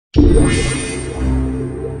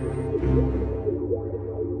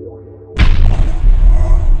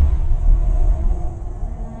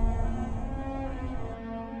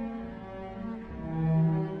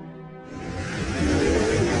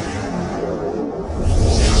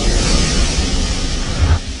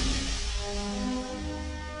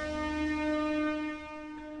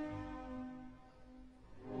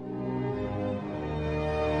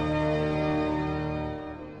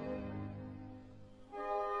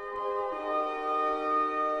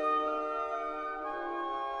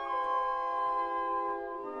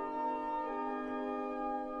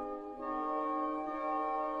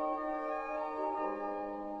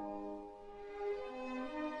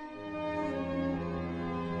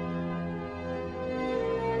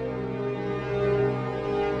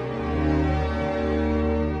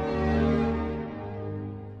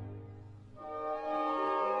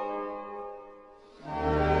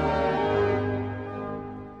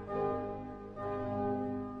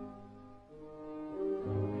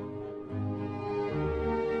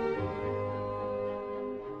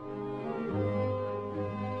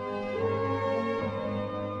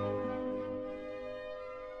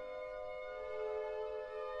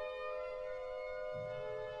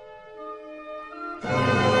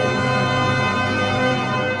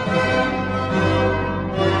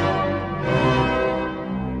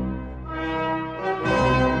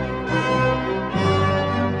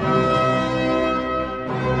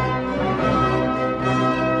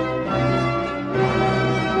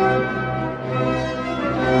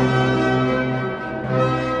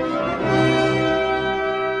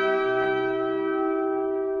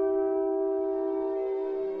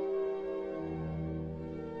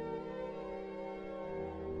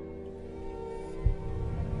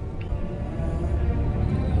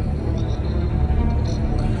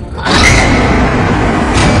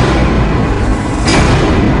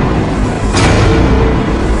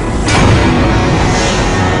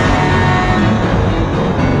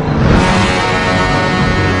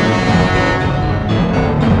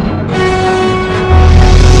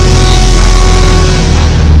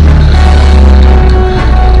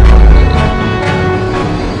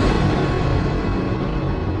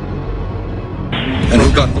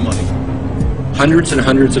hundreds and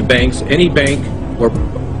hundreds of banks. Any bank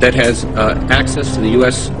that has access to the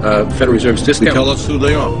U.S. Federal Reserve's discount. Tell us who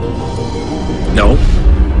they are. No.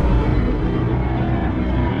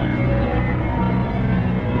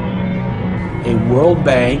 A World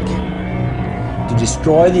Bank to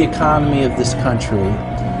destroy the economy of this country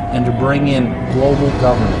and to bring in global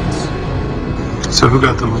governance. So who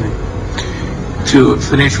got the money? To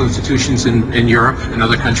financial institutions in Europe and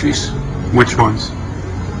other countries. Which ones?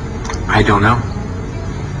 I don't know.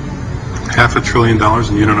 $500 billion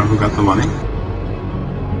and you don't know who got the money?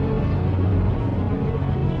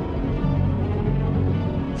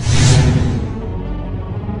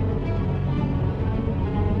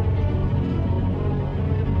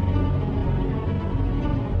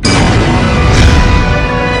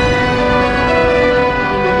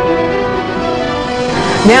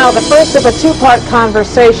 Now, the first of a two-part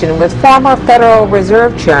conversation with former Federal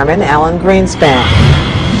Reserve Chairman Alan Greenspan.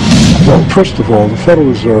 Well, first of all, the Federal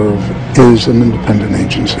Reserve is an independent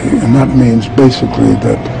agency, and that means basically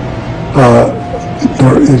that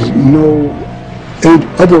there is no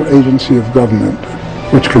other agency of government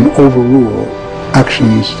which can overrule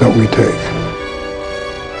actions that we take.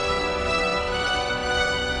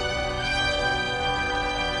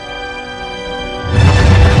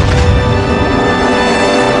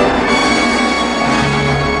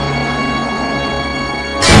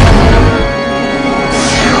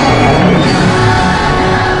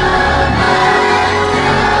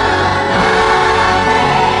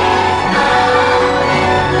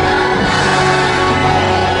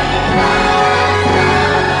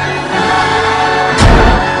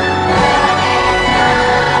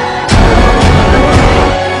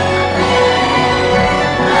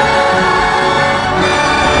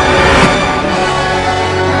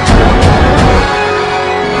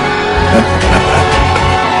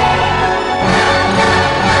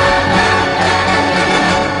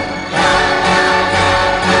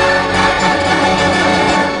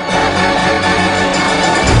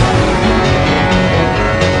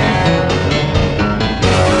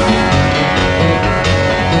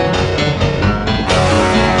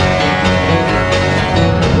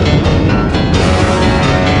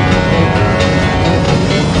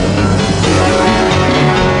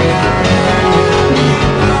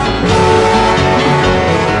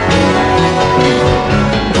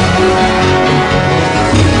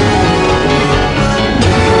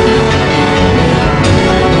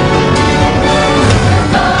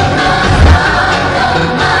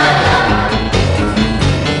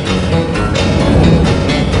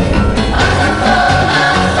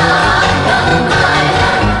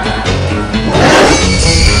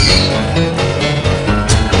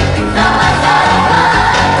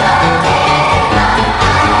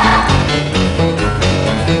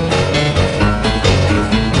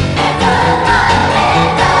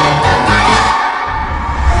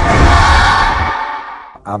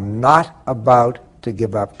 about to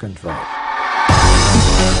give up control.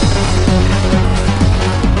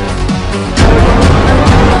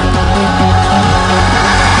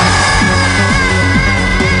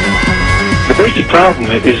 The basic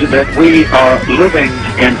problem is that we are living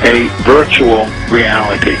in a virtual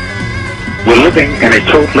reality. We're living in a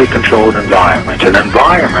totally controlled environment, an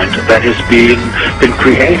environment that has been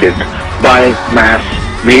created by mass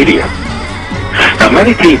media. Now,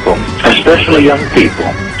 many people, especially young people,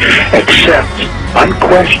 accept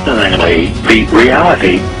unquestioningly the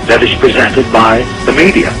reality that is presented by the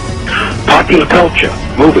media. Popular culture,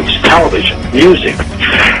 movies, television, music,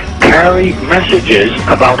 carry messages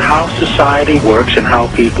about how society works and how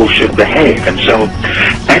people should behave. And so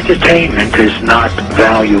entertainment is not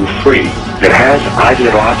value-free. It has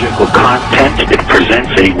ideological content. It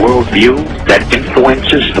presents a worldview that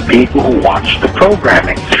influences the people who watch the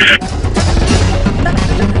programming.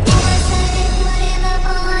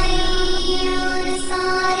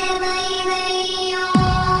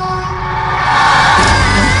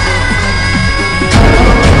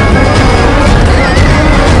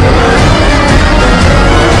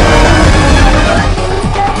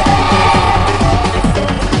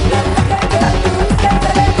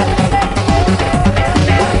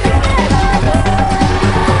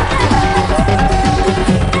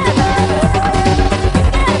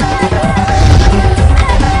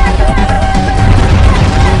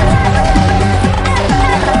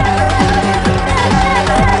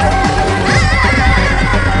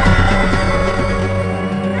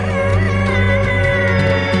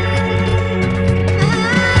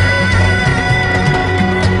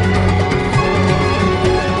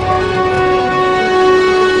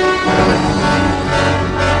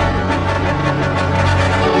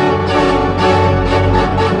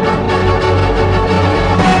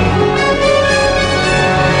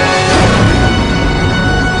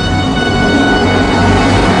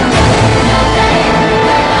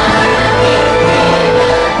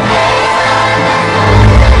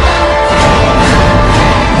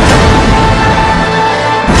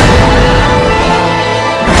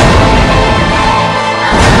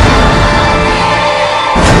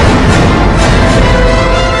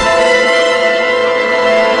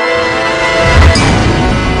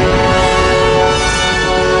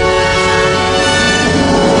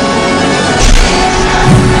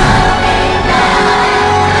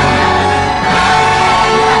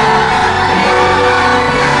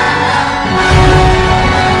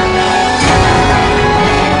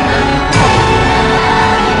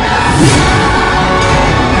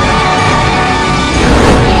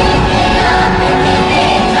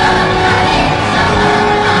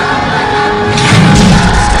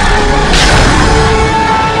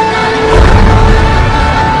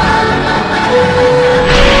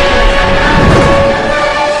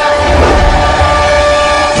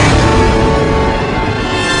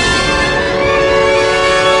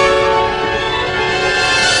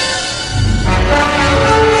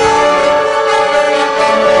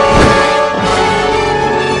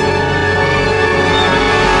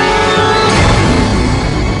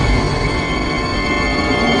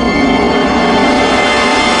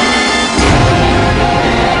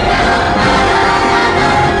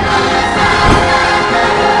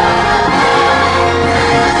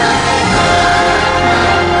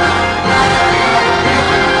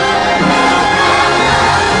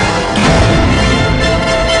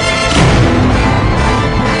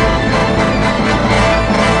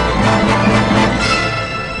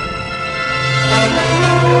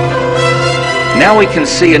 Now we can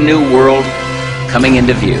see a new world coming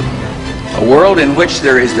into view. A world in which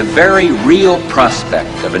there is the very real prospect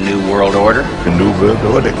of a new world order. A new world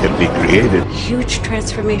order can be created. Huge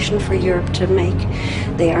transformation for Europe to make.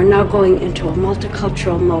 They are now going into a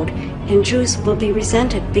multicultural mode, and Jews will be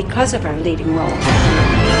resented because of our leading role.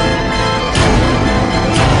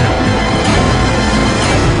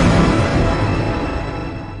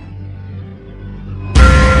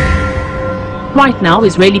 Right now,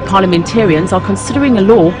 Israeli parliamentarians are considering a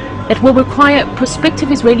law that will require prospective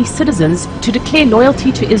Israeli citizens to declare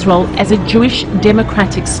loyalty to Israel as a Jewish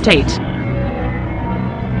democratic state.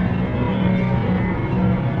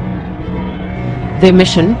 Their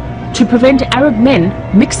mission? To prevent Arab men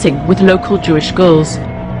mixing with local Jewish girls.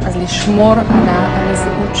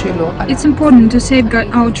 It's important to safeguard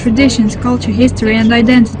our traditions, culture, history and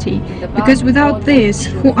identity, because without this,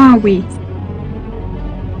 who are we?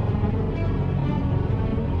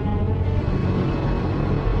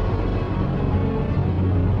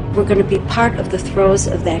 We're going to be part of the throes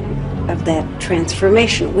of that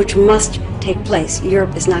transformation, which must take place.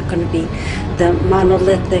 Europe is not going to be the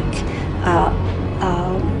monolithic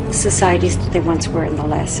societies that they once were in the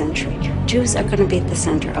last century. Jews are going to be at the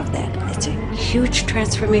center of that. It's a huge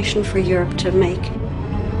transformation for Europe to make.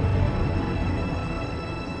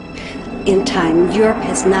 In time, Europe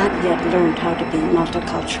has not yet learned how to be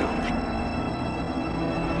multicultural.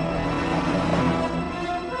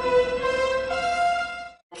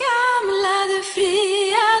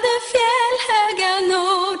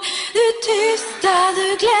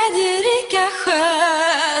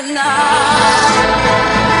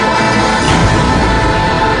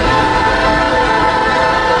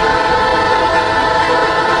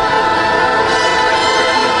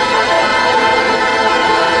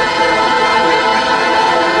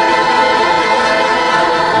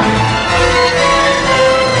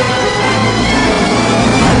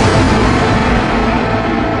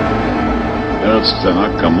 ארץ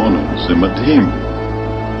קטנה כמונו, זה מדהים.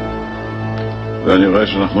 ואני רואה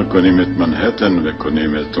שאנחנו קונים את מנהטן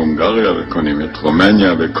וקונים את הונגריה וקונים את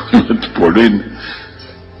רומניה וקונים את פולין,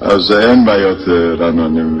 אז אין בעיות לנו,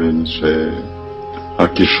 אני מבין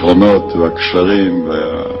שהכישרונות והקשרים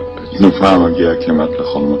והתנופה מגיעה כמעט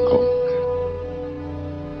לכל מקום.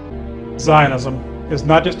 Zionism is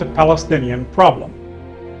not just a Palestinian problem,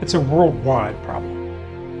 it's a worldwide problem.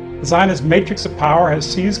 The Zionist matrix of power has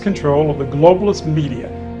seized control of the globalist media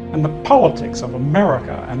and the politics of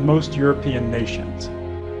America and most European nations.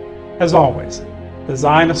 As always, the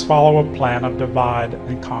Zionists follow a plan of divide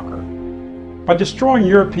and conquer. By destroying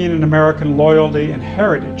European and American loyalty and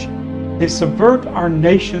heritage, they subvert our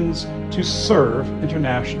nations to serve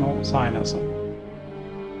international Zionism.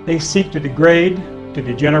 They seek to degrade, to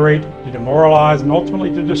degenerate, to demoralize, and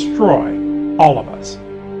ultimately to destroy all of us.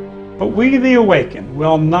 But we, the awakened,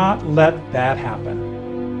 will not let that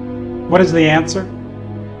happen. What is the answer?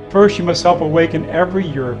 First, you must help awaken every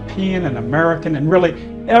European and American and really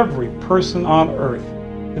every person on earth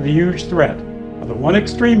to the huge threat of the one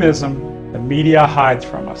extremism the media hides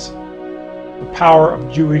from us, the power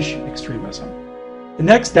of Jewish extremism. The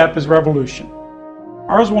next step is revolution.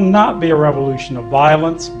 Ours will not be a revolution of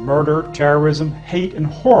violence, murder, terrorism, hate, and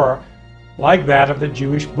horror like that of the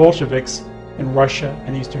Jewish Bolsheviks in Russia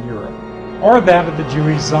and Eastern Europe, or that of the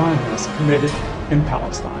Jewish Zionists committed in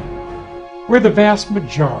Palestine. We're the vast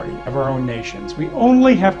majority of our own nations. We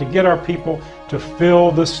only have to get our people to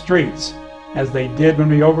fill the streets, as they did when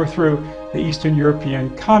we overthrew the Eastern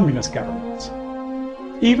European communist governments.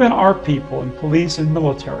 Even our people in police and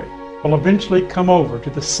military will eventually come over to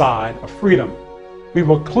the side of freedom. We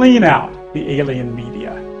will clean out the alien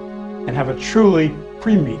media and have a truly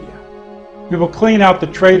free media. We will clean out the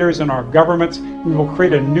traitors in our governments. We will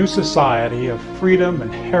create a new society of freedom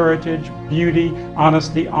and heritage, beauty,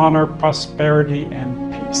 honesty, honor, prosperity,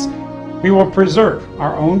 and peace. We will preserve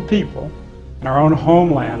our own people and our own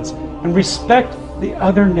homelands and respect the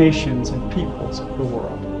other nations and peoples of the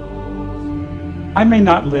world. I may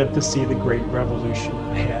not live to see the great revolution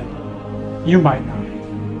ahead. You might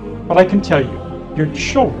not. But I can tell you, your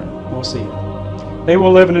children will see it. They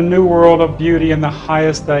will live in a new world of beauty and the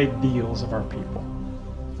highest ideals of our people.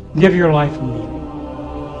 Give your life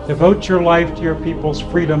meaning. Devote your life to your people's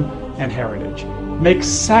freedom and heritage. Make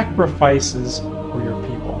sacrifices for your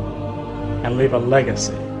people and leave a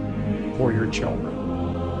legacy for your children.